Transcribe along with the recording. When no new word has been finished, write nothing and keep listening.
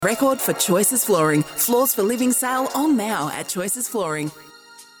Record for Choices Flooring. Floors for living sale on now at Choices Flooring.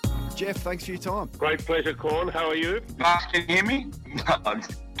 Jeff, thanks for your time. Great pleasure, Corn. How are you? Bucks, can you hear me?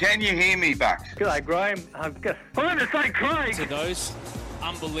 Can you hear me, Bucks? G'day, Graham. I'm going to say Craig. To those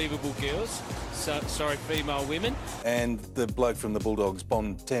unbelievable girls, female women. And the bloke from the Bulldogs,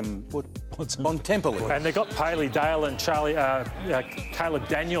 Bontempelli. And they've got Paley Dale and Caleb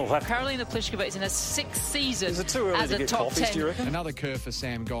Daniel. Karolina Pliskova is in her 6th season Is it too early as to a get top coffees, 10. do you reckon? Another curve for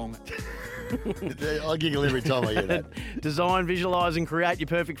Sam Gong. I giggle every time I hear that. Design, visualise and create your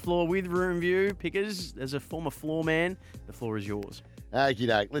perfect floor with Room View. Pickers, as a former floor man, the floor is yours. Okie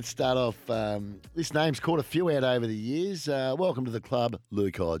doke. Let's start off. This name's caught a few out over the years. Welcome to the club,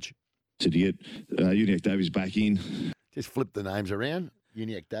 Luke Hodge. To get Uniac Davies back in. Just flip the names around.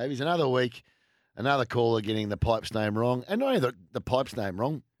 Uniac Davies. Another week, another caller getting the Pipes name wrong. And not only the Pipes name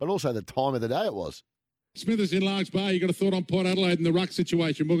wrong, but also the time of the day it was. Smithers in Largs Bay. You got a thought on Port Adelaide and the ruck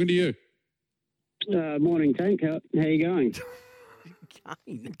situation? Welcome to you. Morning, Tank. How you going?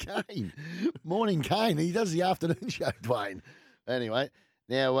 Kane. Morning, Kane. He does the afternoon show, Dwayne. Anyway,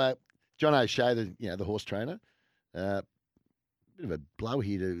 now John O'Shea, the horse trainer, bit of a blow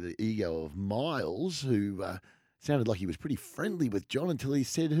here to the ego of Miles, who sounded like he was pretty friendly with John until he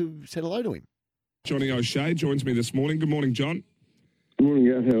said hello to him. Johnny O'Shea joins me this morning. Good morning, John. Good morning,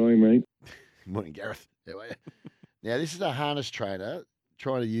 Gareth. How are you, mate? Good morning, Gareth. How are you? Now, this is a harness trainer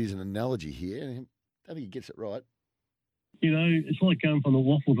trying to use an analogy here. I don't think he gets it right. You know, it's like going from the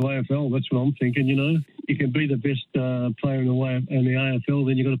waffle to AFL. That's what I'm thinking, you know. You can be the best player in the AFL,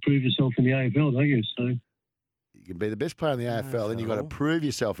 then you've got to prove yourself in the AFL, don't you? So you can be the best player in the AFL, then you've got to prove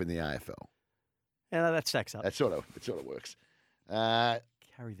yourself in the AFL. Yeah, no, that stacks up. It sort of works.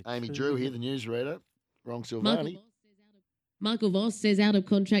 Amy Drew here, the newsreader. Wrong Silvani. Michael Voss says out of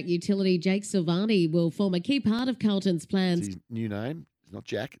contract utility Jake Silvani will form a key part of Carlton's plans. It's his new name. It's not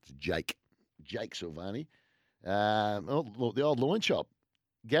Jack, it's Jake. Jake Silvani. The old loin shop.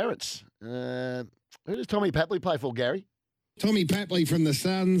 Garrett's. Who does Tommy Papley play for, Gary? Tommy Papley from the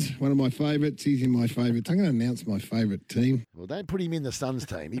Suns, one of my favourites. He's in my favourites. I'm going to announce my favourite team. Well, don't put him in the Suns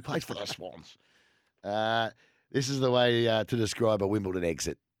team. He plays for the Swans. This is the way to describe a Wimbledon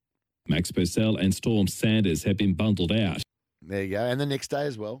exit. Max Purcell and Storm Sanders have been bundled out. There you go. And the next day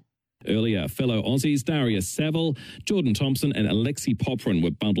as well. Earlier, fellow Aussies Darius Saville, Jordan Thompson and Alexi Poprin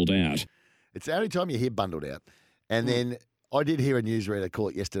were bundled out. It's the only time you hear bundled out. And then I did hear a newsreader call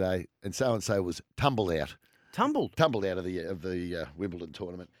it yesterday, and so was tumbled out. Tumbled out of the Wimbledon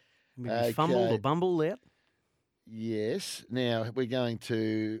tournament. Maybe fumbled or bumbled out? Yes. Now we're going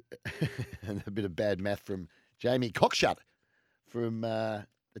to a bit of bad math from Jamie Cockshut from the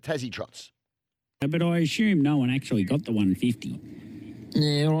Tassie Trots. But I assume no one actually got the 150.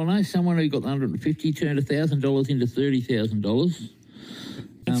 Yeah, well, I know someone who got the 150 turned $1,000 into $30,000.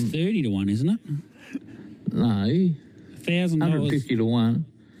 It's 30 to 1, isn't it? No. $1,000. 150 to 1.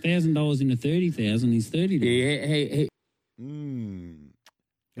 $1,000 into 30,000 is 30 to 1. Yeah, hey.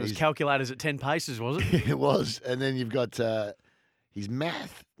 It was calculators at 10 paces, was it? It was. And then you've got his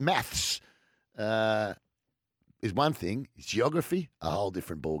maths is one thing. His geography, a whole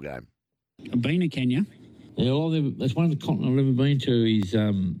different ball game. I've been to Kenya. Yeah, well, that's one of the continents I've ever been to is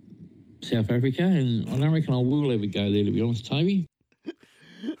South Africa, and I don't reckon I will ever go there, to be honest, Toby.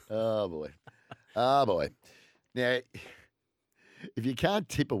 Oh, boy. Now, if you can't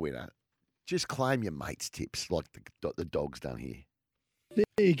tip a winner, just claim your mate's tips like the dog's done here. There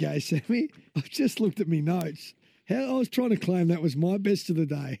you go, Sammy. I've just looked at my notes. I was trying to claim that was my best of the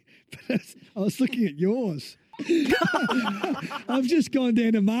day, but I was looking at yours. I've just gone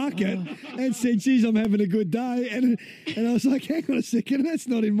down to market and said, geez, I'm having a good day. And I was like, hang on a second, that's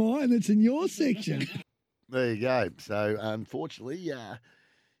not in mine, it's in your section. There you go. So, unfortunately,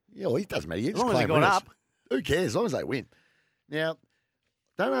 it doesn't matter. As long as they got up. Who cares? As long as they win. Now,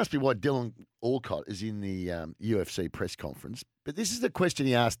 don't ask me why Dylan Alcott is in the UFC press conference, but this is the question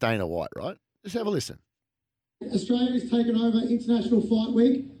he asked Dana White, right? Let's have a listen. Australia has taken over International Fight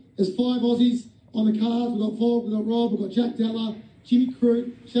Week. There's 5 Aussies on the cards. We've got Volk, we've got Rob, we've got Jack Della, Jimmy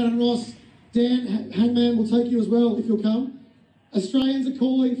Crute, Shannon Ross, Dan Hangman will take you as well if you'll come. Australians are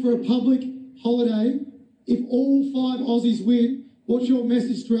calling for a public holiday. If all 5 Aussies win, what's your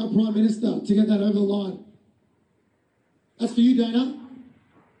message to our Prime Minister to get that over the line? That's for you, Dana.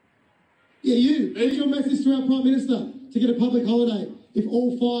 Yeah, you. What's your message to our Prime Minister to get a public holiday if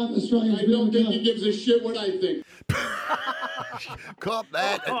all 5 Australians win? I don't think he gives a shit what I think. Cop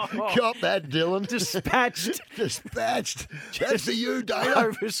that, Dylan. Dispatched. That's for you, Dana.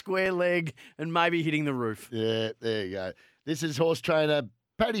 Over a square leg and maybe hitting the roof. Yeah, there you go. This is horse trainer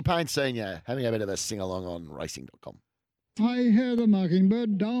Paddy Payne Sr. having a bit of a sing-along on racing.com. I hear the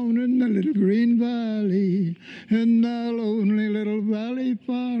mockingbird down in the little green valley, in the lonely little valley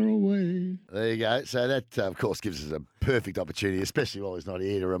far away. There you go. So that, of course, gives us a perfect opportunity, especially while he's not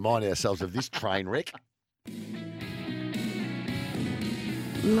here, to remind ourselves of this train wreck.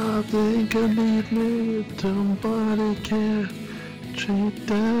 Nothing can beat me with somebody care. Treat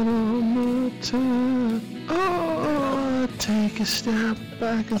that on the turn. Oh, take a step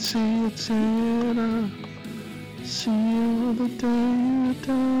back and see it in. See you the day you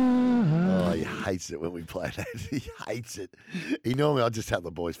die. Oh, he hates it when we play that. He hates it. I'll just have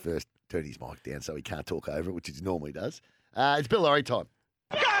the boys first turn his mic down so he can't talk over it, which he normally does. It's Bill Laurie time.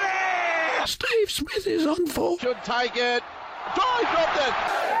 Got it! Steve Smith is on for. Should take it. Try dropped it.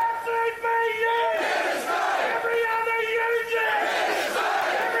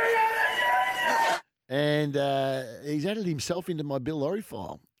 And he's added himself into my Bill Laurie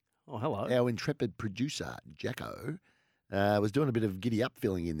file. Oh, hello. Our intrepid producer, Jacko, was doing a bit of giddy-up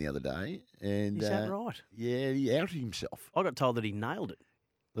filling in the other day. And Is that right? Yeah, he outed himself. I got told that he nailed it.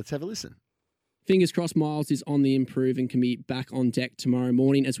 Let's have a listen. Fingers crossed Miles is on the improve and can be back on deck tomorrow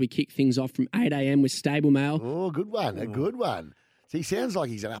morning as we kick things off from 8 a.m. with Stable Mail. Oh, good one. A good one. So he sounds like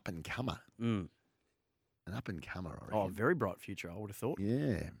he's an up-and-comer. Mm. An up-and-comer, I reckon. Oh, very bright future, I would have thought.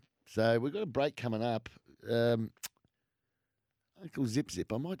 Yeah. So we've got a break coming up. Uncle Zip,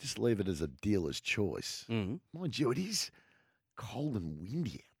 I might just leave it as a dealer's choice. Mm-hmm. Mind you, it is cold and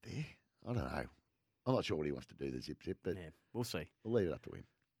windy out there. I don't know. I'm not sure what he wants to do, the Zip, but yeah, we'll see. We'll leave it up to him.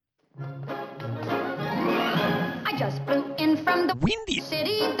 I just flew in from the windy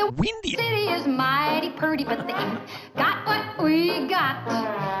city. The windy city is mighty pretty, but they ain't got what we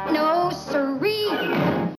got.